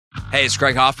Hey, it's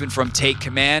Greg Hoffman from Take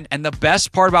Command, and the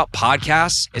best part about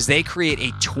podcasts is they create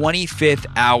a 25th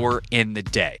hour in the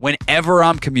day. Whenever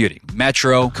I'm commuting,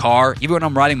 metro, car, even when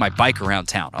I'm riding my bike around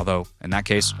town, although in that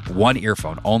case, one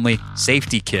earphone only,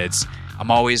 safety kids,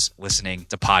 I'm always listening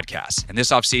to podcasts. And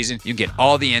this offseason, you can get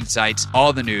all the insights,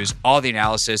 all the news, all the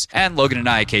analysis, and Logan and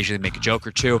I occasionally make a joke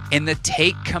or two in the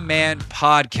Take Command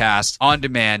podcast on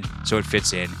demand so it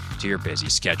fits in to your busy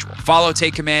schedule. Follow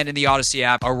Take Command in the Odyssey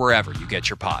app or wherever you get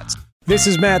your pods. This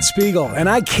is Matt Spiegel, and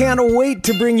I can't wait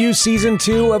to bring you Season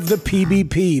 2 of the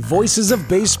PBP, Voices of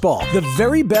Baseball. The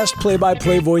very best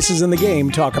play-by-play voices in the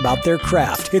game talk about their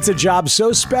craft. It's a job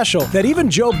so special that even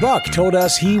Joe Buck told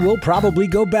us he will probably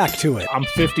go back to it. I'm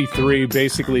 53,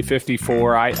 basically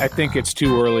 54. I think it's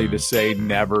too early to say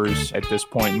nevers at this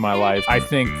point in my life. I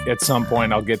think at some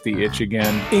point I'll get the itch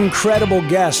again. Incredible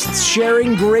guests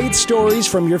sharing great stories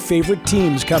from your favorite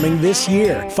teams coming this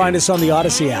year. Find us on the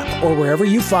Odyssey app or wherever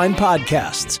you find podcasts.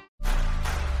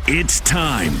 It's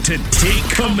time to take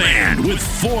command with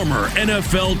former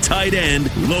NFL tight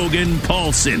end Logan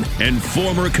Paulsen and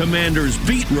former Commanders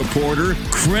beat reporter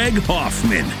Craig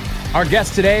Hoffman. Our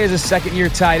guest today is a second-year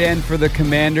tight end for the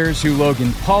Commanders,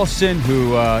 Logan Paulsen,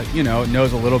 who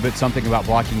knows a little bit something about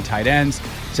blocking tight ends,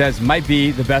 says might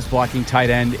be the best blocking tight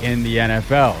end in the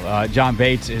NFL. John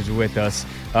Bates is with us.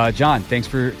 John, thanks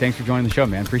for joining the show,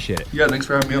 man. Appreciate it. Yeah, thanks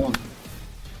for having me on.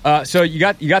 So you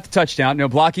got the touchdown. No,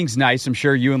 blocking's nice. I'm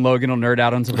sure you and Logan will nerd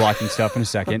out on some blocking stuff in a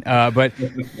second. But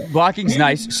blocking's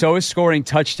nice. So is scoring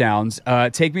touchdowns.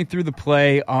 Take me through the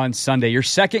play on Sunday. Your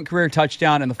second career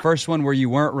touchdown and the first one where you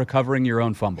weren't recovering your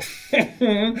own fumble. True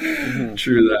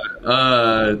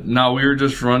that. No, we were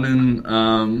just running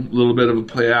a little bit of a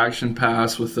play action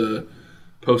pass with a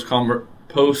post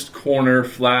corner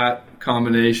flat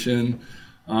combination.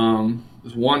 It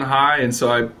was one high, and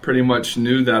so I pretty much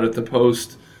knew that at the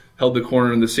post. Held the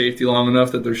corner and the safety long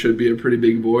enough that there should be a pretty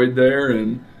big void there,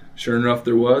 and sure enough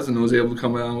there was, and I was able to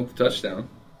come out with the touchdown.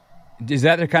 Is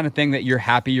that the kind of thing that you're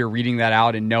happy you're reading that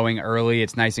out and knowing early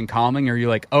it's nice and calming, or are you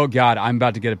like, oh God, I'm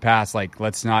about to get a pass, like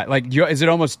let's not, like is it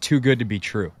almost too good to be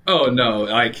true? Oh no,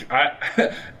 like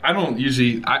I don't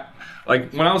usually,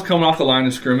 like when I was coming off the line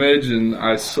of scrimmage and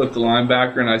I slipped the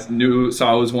linebacker and I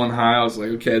saw it was one high, I was like,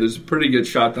 okay, there's a pretty good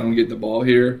shot that I'm getting the ball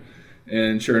here,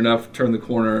 and sure enough, turned the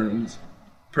corner and it was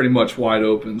pretty much wide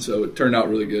open, so it turned out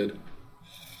really good.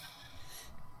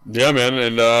 Yeah, man,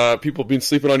 and people have been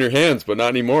sleeping on your hands, but not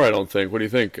anymore, I don't think. What do you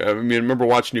think? I mean, I remember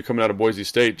watching you coming out of Boise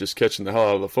State, just catching the hell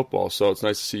out of the football, so it's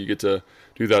nice to see you get to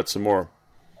do that some more.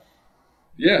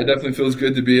 Yeah, it definitely feels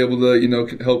good to be able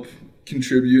to, help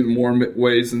contribute in more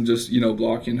ways than just,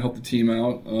 blocking, help the team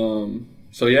out.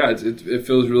 So, yeah, it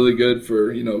feels really good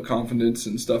for, confidence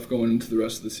and stuff going into the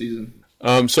rest of the season.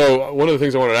 So one of the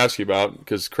things I wanted to ask you about,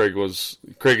 because Craig wants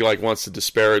to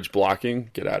disparage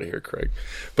blocking. Get out of here, Craig.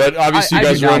 But obviously you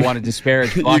guys want to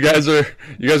disparage blocking.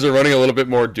 you guys are running a little bit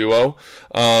more duo.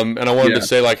 And I wanted to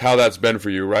say how that's been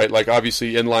for you, right? Like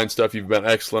obviously inline stuff you've been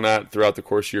excellent at throughout the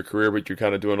course of your career, but you're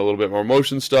kind of doing a little bit more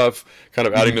motion stuff, kind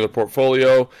of adding to the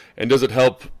portfolio. And does it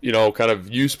help, kind of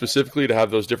you specifically to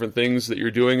have those different things that you're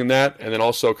doing in that, and then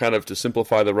also kind of to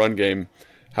simplify the run game?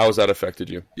 How has that affected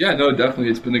you? Yeah, no, definitely.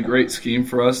 It's been a great scheme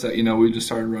for us that, we just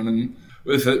started running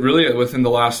with it. Really, within the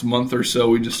last month or so,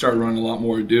 we just started running a lot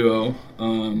more duo.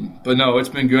 But no, it's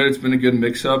been good. It's been a good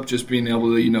mix-up, just being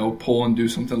able to, pull and do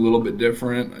something a little bit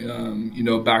different,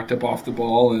 backed up off the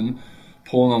ball and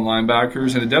pulling on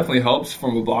linebackers. And it definitely helps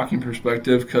from a blocking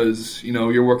perspective because,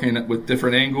 you're working with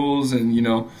different angles and,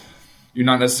 you're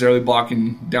not necessarily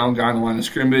blocking down guy in the line of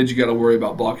scrimmage. You got to worry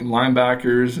about blocking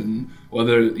linebackers and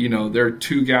whether, they're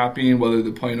two gapping, whether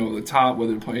they're playing over the top,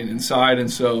 whether they're playing inside.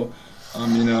 And so,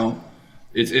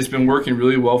 it's been working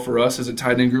really well for us as a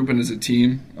tight end group and as a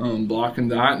team, blocking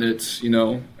that. And it's,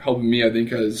 helping me, I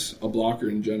think, as a blocker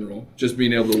in general, just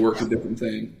being able to work a different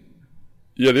thing.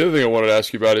 Yeah, the other thing I wanted to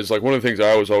ask you about is one of the things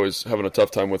I was always having a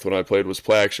tough time with when I played was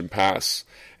play action pass.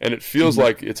 And it feels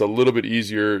like it's a little bit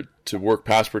easier to work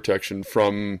pass protection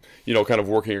from, kind of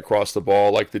working across the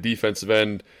ball, like the defensive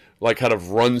end, kind of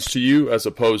runs to you as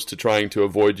opposed to trying to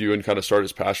avoid you and kind of start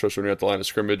as pass rush when you're at the line of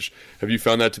scrimmage. Have you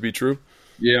found that to be true?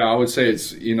 Yeah, I would say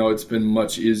it's been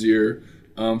much easier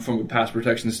from a pass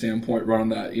protection standpoint running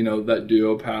that, that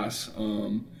duo pass.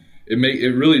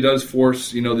 It really does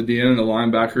force, the DN and the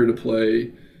linebacker to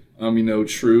play,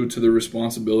 true to their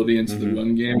responsibility into the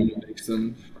run game, and it makes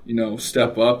them,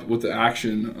 step up with the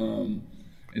action.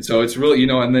 And so it's really,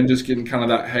 and then just getting kind of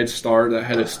that head start, that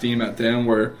head of steam at them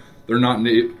where they're not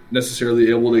necessarily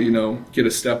able to, get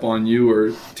a step on you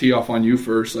or tee off on you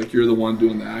first. Like you're the one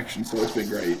doing the action. So it's been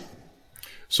great.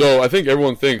 So I think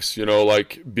everyone thinks,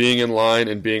 like being in line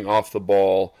and being off the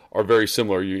ball are very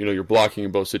similar. You're blocking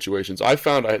in both situations. I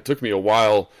found it took me a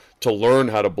while to learn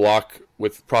how to block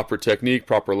with proper technique,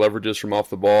 proper leverages from off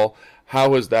the ball.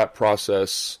 How has that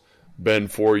process been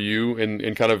for you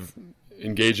in kind of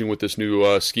engaging with this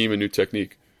new scheme and new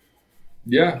technique?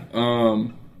 Yeah.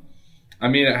 I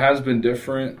mean, it has been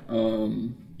different.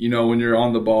 When you're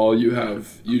on the ball, you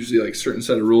have usually like certain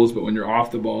set of rules, but when you're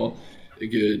off the ball,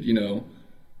 it could,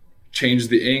 change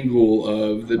the angle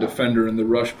of the defender and the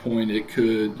rush point. It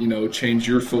could, change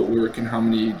your footwork and how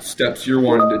many steps you're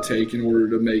wanting to take in order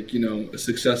to make, a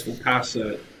successful pass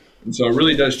set. And so it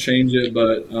really does change it,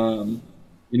 but,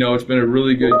 it's been a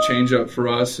really good change up for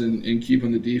us in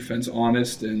keeping the defense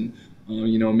honest and,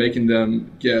 making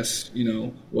them guess,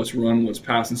 what's run, what's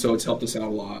pass. And so it's helped us out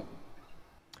a lot.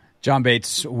 John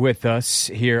Bates with us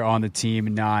here on the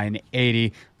Team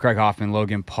 980. Craig Hoffman,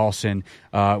 Logan Paulsen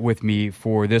with me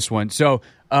for this one. So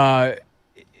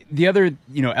the other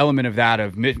element of that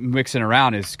of mixing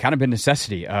around has kind of been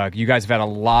necessity. You guys have had a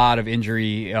lot of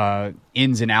injury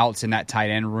ins and outs in that tight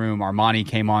end room. Armani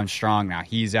came on strong. Now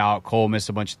he's out. Cole missed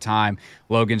a bunch of time.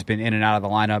 Logan's been in and out of the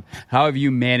lineup. How have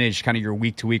you managed kind of your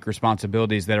week-to-week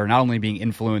responsibilities that are not only being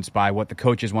influenced by what the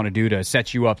coaches want to do to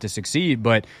set you up to succeed,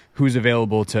 but who's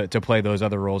available to play those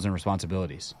other roles and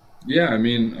responsibilities? Yeah, I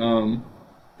mean,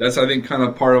 that's, I think, kind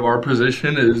of part of our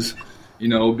position is,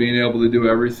 being able to do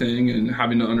everything and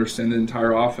having to understand the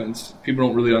entire offense. People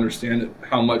don't really understand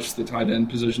how much the tight end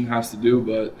position has to do,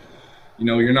 but,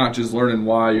 you're not just learning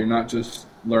Y, you're not just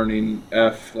learning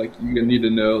F. Like, you need to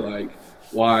know, like,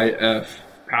 Y, F,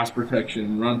 pass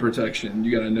protection, run protection.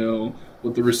 You got to know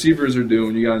what the receivers are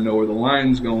doing. You got to know where the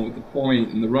line's going with the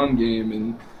point and the run game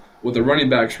and what the running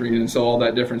back's reading, and so all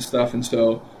that different stuff. And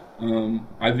so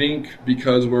I think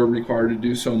because we're required to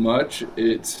do so much,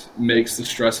 it makes the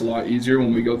stress a lot easier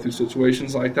when we go through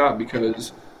situations like that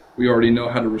because we already know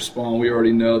how to respond. We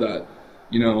already know that,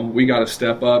 we got to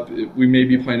step up. We may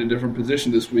be playing a different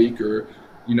position this week or,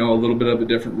 a little bit of a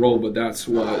different role, but that's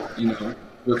what,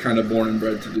 we're kind of born and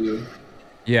bred to do.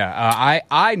 Yeah,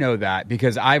 I know that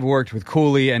because I've worked with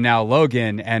Cooley and now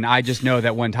Logan, and I just know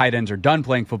that when tight ends are done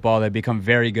playing football, they become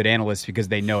very good analysts because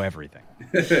they know everything.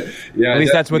 Yeah, at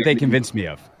least that's what they convinced me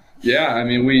of. Yeah, I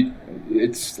mean,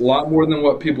 it's a lot more than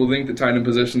what people think. The tight end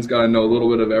position's got to know a little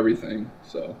bit of everything,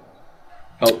 so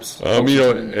helps.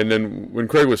 And then when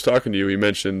Craig was talking to you, he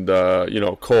mentioned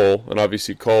Cole, and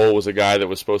obviously Cole was a guy that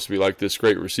was supposed to be like this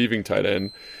great receiving tight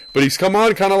end, but he's come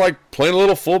on kind of like playing a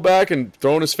little fullback and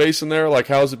throwing his face in there. Like,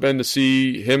 how's it been to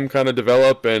see him kind of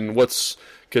develop, and what's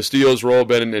Castillo's role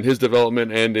been in his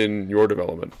development and in your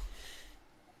development?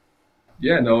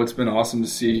 Yeah, no, it's been awesome to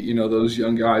see, those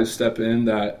young guys step in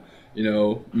that,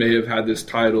 may have had this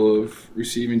title of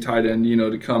receiving tight end,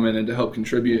 to come in and to help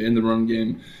contribute in the run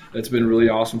game. That's been really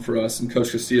awesome for us. And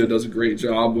Coach Castillo does a great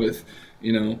job with,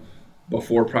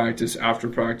 before practice, after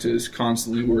practice,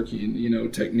 constantly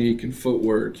working, technique and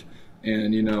footwork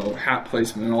and, hat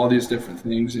placement and all these different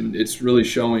things. And it's really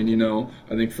showing,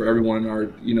 I think for everyone in our,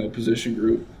 position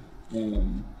group,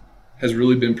 has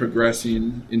really been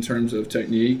progressing in terms of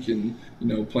technique and,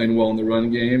 playing well in the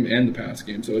run game and the pass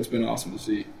game. So it's been awesome to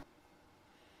see.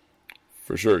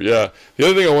 For sure, yeah. The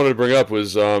other thing I wanted to bring up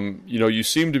was, you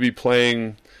seem to be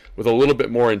playing with a little bit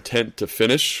more intent to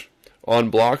finish on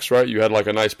blocks, right? You had like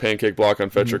a nice pancake block on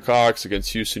Fletcher Cox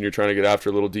against Houston. You're trying to get after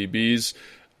little DBs.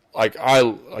 Like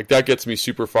that gets me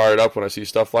super fired up when I see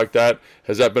stuff like that.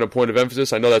 Has that been a point of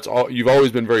emphasis? I know that's all. You've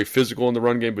always been very physical in the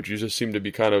run game, but you just seem to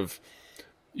be kind of,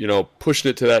 pushing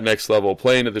it to that next level,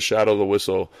 playing at the shadow of the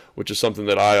whistle, which is something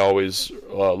that I always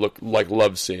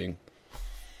love seeing.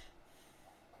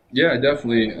 Yeah,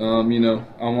 definitely.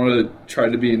 I want to try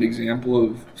to be an example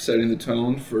of setting the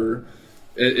tone for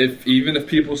even if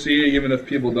people see it, even if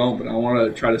people don't. But I want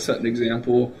to try to set an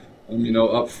example,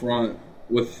 up front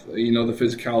with the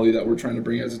physicality that we're trying to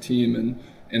bring as a team,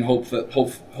 and hopes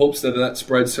that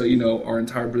spreads to our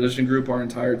entire position group, our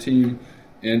entire team,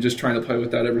 and just trying to play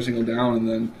with that every single down. And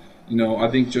then I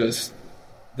think just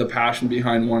the passion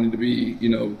behind wanting to be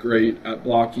great at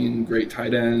blocking, great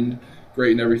tight end,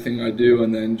 great in everything I do,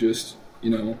 and then just,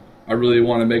 I really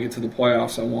want to make it to the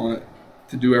playoffs. I want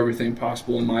to do everything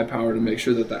possible in my power to make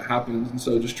sure that happens, and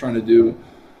so just trying to do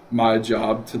my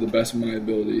job to the best of my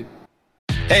ability.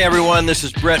 Hey everyone, this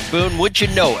is Brett Boone. Would you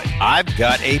know it? I've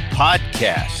got a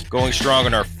podcast going strong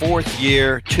in our 4th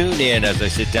year. Tune in as I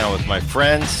sit down with my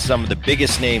friends, some of the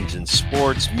biggest names in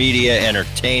sports, media,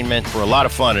 entertainment, for a lot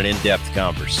of fun and in-depth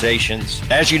conversations.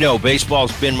 As you know,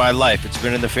 baseball's been my life. It's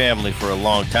been in the family for a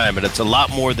long time, but it's a lot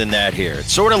more than that here.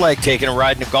 It's sort of like taking a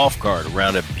ride in a golf cart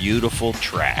around a beautiful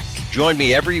track. Join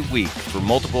me every week for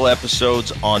multiple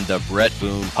episodes on the Brett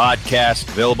Boone Podcast,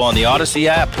 available on the Odyssey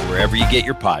app or wherever you get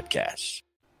your podcasts.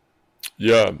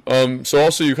 Yeah. So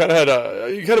also you kind of had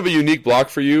a unique block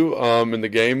for you in the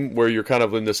game where you're kind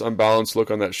of in this unbalanced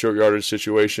look on that short yardage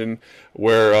situation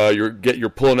where you're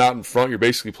pulling out in front. You're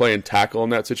basically playing tackle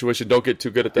in that situation. Don't get too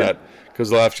good at that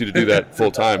because they'll ask you to do that full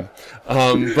time.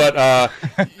 But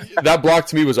that block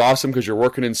to me was awesome because you're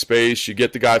working in space. You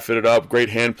get the guy fitted up, great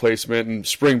hand placement, and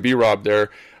spring B-Rob there.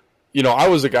 You know, I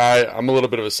was a guy, I'm a little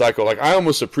bit of a psycho. Like, I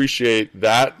almost appreciate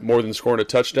that more than scoring a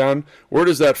touchdown. Where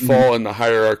does that fall in the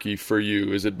hierarchy for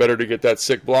you? Is it better to get that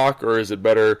sick block, or is it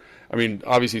better? I mean,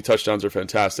 obviously touchdowns are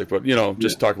fantastic, but,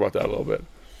 just talk about that a little bit.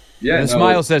 Yeah, the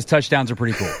smile says touchdowns are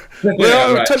pretty cool.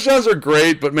 Right. Touchdowns are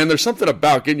great, but, man, there's something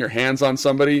about getting your hands on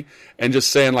somebody and just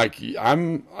saying, like,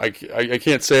 I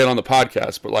can't say it on the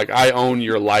podcast, but, like, I own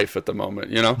your life at the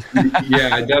moment, you know?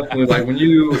 Yeah, definitely. Like, when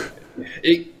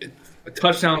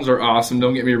touchdowns are awesome,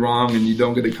 don't get me wrong, and you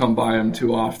don't get to come by them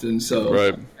too often,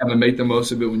 so kind of make the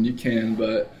most of it when you can.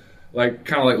 But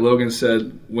kind of like Logan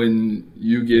said, when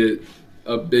you get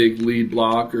a big lead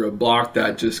block or a block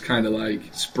that just kind of like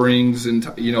springs and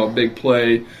a big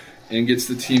play and gets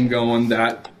the team going,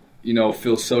 that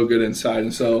feels so good inside.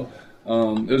 And so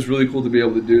it was really cool to be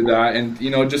able to do that and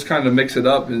just kind of mix it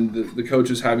up, and the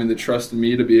coaches having the trust in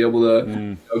me to be able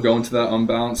to go into that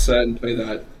unbalanced set and play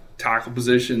that tackle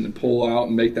position and pull out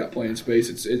and make that play in space.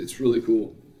 It's really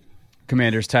cool.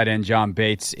 Commanders tight end John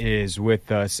Bates is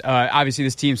with us. Obviously,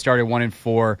 this team started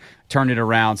 1-4, turned it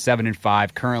around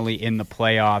 7-5, currently in the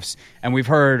playoffs. And we've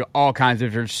heard all kinds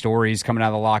of different stories coming out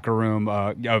of the locker room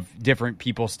of different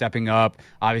people stepping up.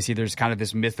 Obviously, there's kind of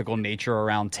this mythical nature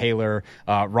around Taylor.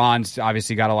 Ron's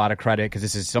obviously got a lot of credit because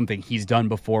this is something he's done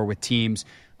before with teams.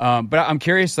 But I'm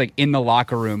curious, like in the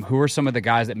locker room, who are some of the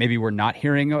guys that maybe we're not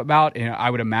hearing about? And I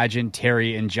would imagine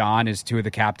Terry and John, as two of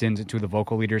the captains and two of the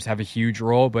vocal leaders, have a huge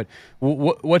role. But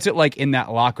what's it like in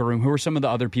that locker room? Who are some of the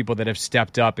other people that have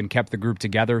stepped up and kept the group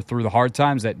together through the hard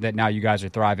times that now you guys are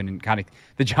thriving and kind of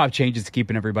the job changes to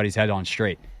keeping everybody's head on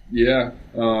straight? Yeah.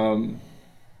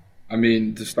 I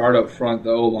mean, to start up front,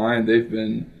 the O-line, they've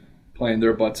been playing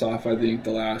their butts off, I think, the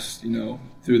last,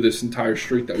 through this entire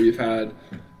streak that we've had.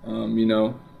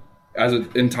 As an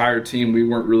entire team, we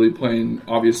weren't really playing,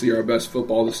 obviously, our best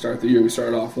football to start the year. We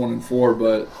started off 1-4,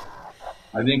 but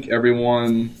I think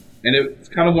everyone – and it's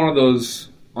kind of one of those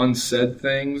unsaid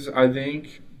things, I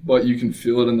think, but you can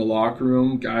feel it in the locker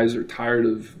room. Guys are tired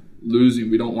of losing.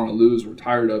 We don't want to lose. We're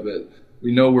tired of it.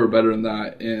 We know we're better than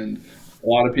that, and a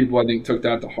lot of people, I think, took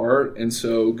that to heart. And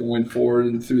so going forward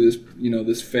and through this,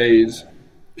 this phase,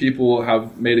 people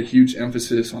have made a huge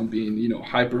emphasis on being,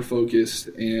 hyper-focused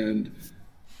and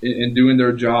doing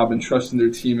their job and trusting their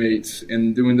teammates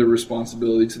and doing their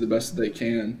responsibility to the best that they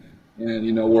can.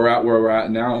 And, we're at where we're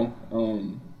at now.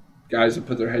 Guys have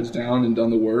put their heads down and done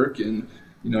the work and,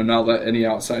 not let any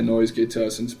outside noise get to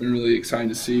us. And it's been really exciting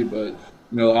to see. But,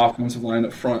 the offensive line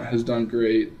up front has done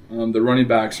great. The running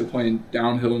backs are playing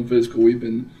downhill and physical. We've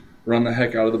been running the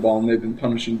heck out of the ball, and they've been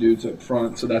punishing dudes up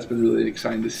front. So that's been really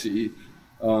exciting to see.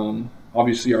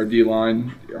 Obviously, our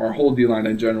D-line, our whole D-line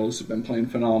in general has been playing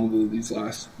phenomenal these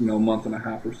last, month and a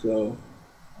half or so.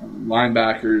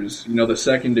 Linebackers, the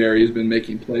secondary has been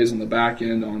making plays on the back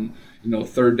end on,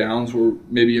 third downs where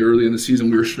maybe early in the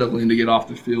season we were struggling to get off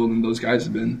the field, and those guys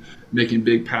have been making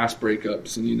big pass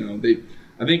breakups. And,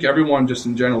 I think everyone just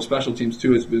in general, special teams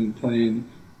too, has been playing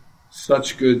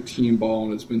such good team ball,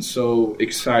 and it's been so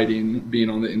exciting being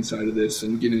on the inside of this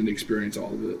and getting to experience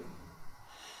all of it.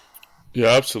 Yeah,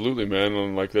 absolutely, man.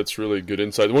 And that's really good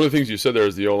insight. One of the things you said there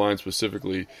is the O-line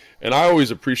specifically, and I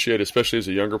always appreciate, especially as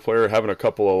a younger player, having a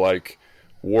couple of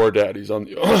war daddies on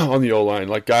the O-line,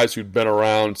 like guys who'd been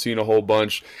around, seen a whole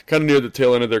bunch, kind of near the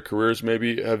tail end of their careers.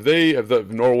 Maybe have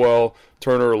Norwell,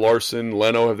 Turner, Larson,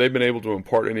 Leno, have they been able to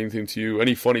impart anything to you?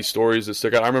 Any funny stories that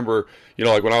stick out? I remember,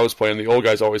 when I was playing, the old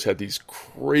guys always had these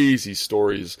crazy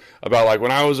stories about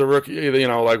when I was a rookie,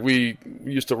 we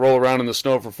used to roll around in the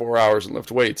snow for 4 hours and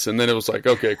lift weights, and then it was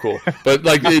okay, cool. But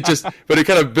it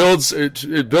kind of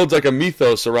builds like a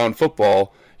mythos around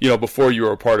football, before you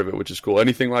were a part of it, which is cool.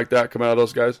 Anything like that come out of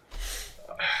those guys?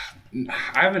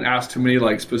 I haven't asked too many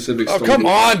specific stories. Oh, come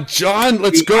on, John.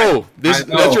 Let's go. That's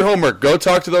your homework. Go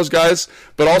talk to those guys.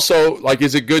 But also,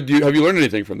 is it good? Have you learned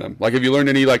anything from them? Have you learned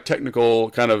any technical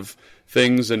kind of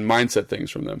things and mindset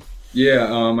things from them? Yeah.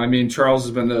 Charles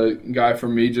has been the guy for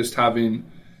me, just having,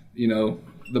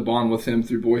 the bond with him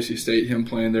through Boise State, him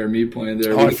playing there, me playing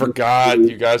there. Oh, I forgot.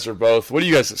 You guys are both. What are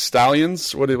you guys?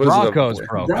 Stallions? What Broncos, is it?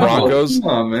 bro. Broncos. Come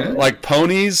on, man. Like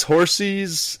ponies,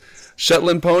 horsies,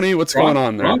 Shetland pony. What's going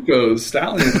on there? Broncos,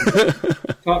 Stallions.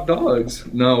 top dogs.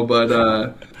 No,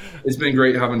 but it's been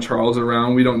great having Charles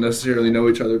around. We don't necessarily know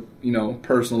each other,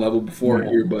 personal level before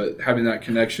here, but having that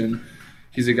connection,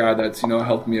 he's a guy that's,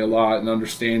 helped me a lot in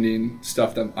understanding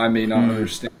stuff that I may not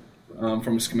understand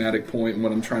from a schematic point and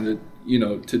what I'm trying to,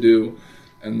 to do.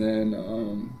 And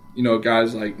then,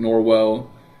 guys like Norwell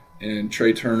and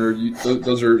Trey Turner,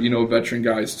 those are, veteran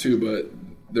guys too, but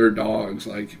they're dogs.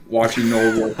 Like watching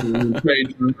Norwell and Trey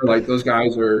Turner, like those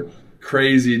guys are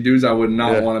crazy dudes I would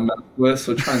not want to mess with.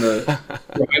 So trying to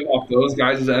drive off those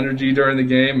guys' energy during the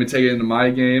game and take it into my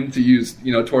game to use,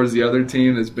 towards the other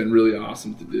team has been really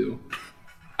awesome to do.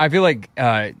 I feel like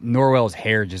Norwell's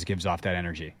hair just gives off that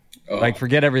energy. Like,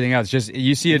 forget everything else. Just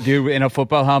you see a dude in a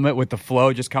football helmet with the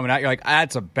flow just coming out, you're like,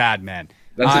 that's a bad man.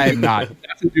 That's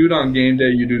a dude on game day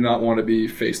you do not want to be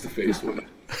face-to-face with.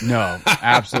 No,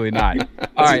 absolutely not.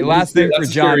 All right, last thing for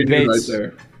John Bates.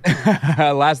 Right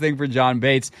there. Last thing for John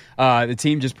Bates. The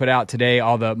team just put out today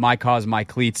all the My Cause, My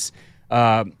Cleats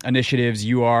initiatives.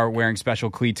 You are wearing special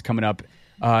cleats coming up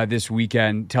this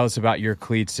weekend. Tell us about your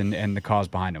cleats and the cause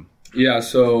behind them. Yeah,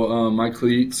 so my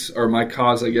cleats, or my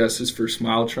cause, I guess, is for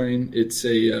Smile Train. It's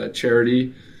a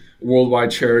charity,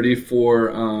 worldwide charity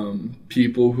for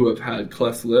people who have had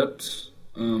cleft lips.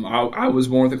 I was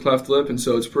born with a cleft lip, and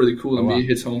so it's pretty cool to me. It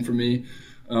hits home for me.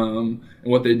 And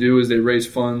what they do is they raise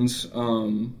funds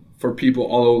for people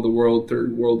all over the world,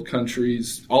 third world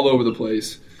countries, all over the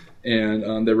place.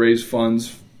 And they raise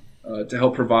funds to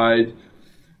help provide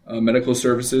medical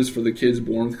services for the kids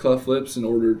born with cleft lips in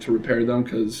order to repair them,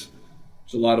 because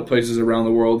there's a lot of places around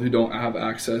the world who don't have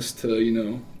access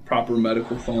to, proper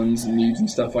medical funds and needs and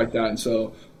stuff like that. And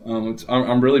so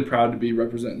I'm really proud to be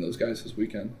representing those guys this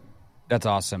weekend. That's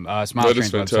awesome. Smile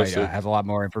Train's website has a lot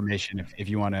more information if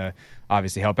you want to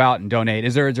obviously help out and donate.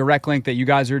 Is there a direct link that you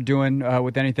guys are doing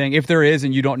with anything? If there is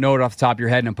and you don't know it off the top of your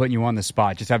head and I'm putting you on the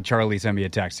spot, just have Charlie send me a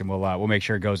text and we'll make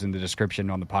sure it goes in the description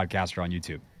on the podcast or on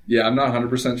YouTube. Yeah, I'm not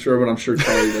 100% sure, but I'm sure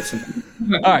Charlie, that's something.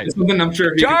 All right. Something I'm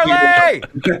sure he Charlie!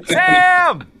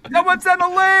 Sam! Someone send a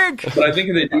link! But I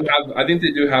think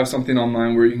they do have something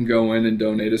online where you can go in and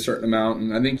donate a certain amount,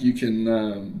 and I think you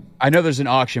can. I know there's an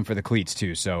auction for the cleats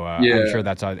too, so I'm sure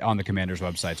that's on the Commander's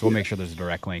website. So we'll make sure there's a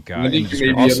direct link. I think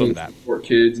you may be able to support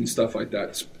kids and stuff like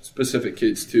that, specific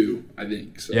kids too. I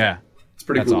think so. Yeah, it's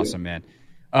pretty cool. That's awesome, man.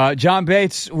 John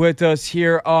Bates with us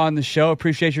here on the show.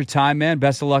 Appreciate your time, man.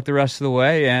 Best of luck the rest of the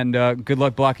way, and good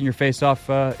luck blocking your face off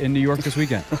in New York this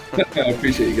weekend. I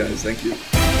appreciate you guys. Thank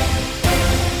you.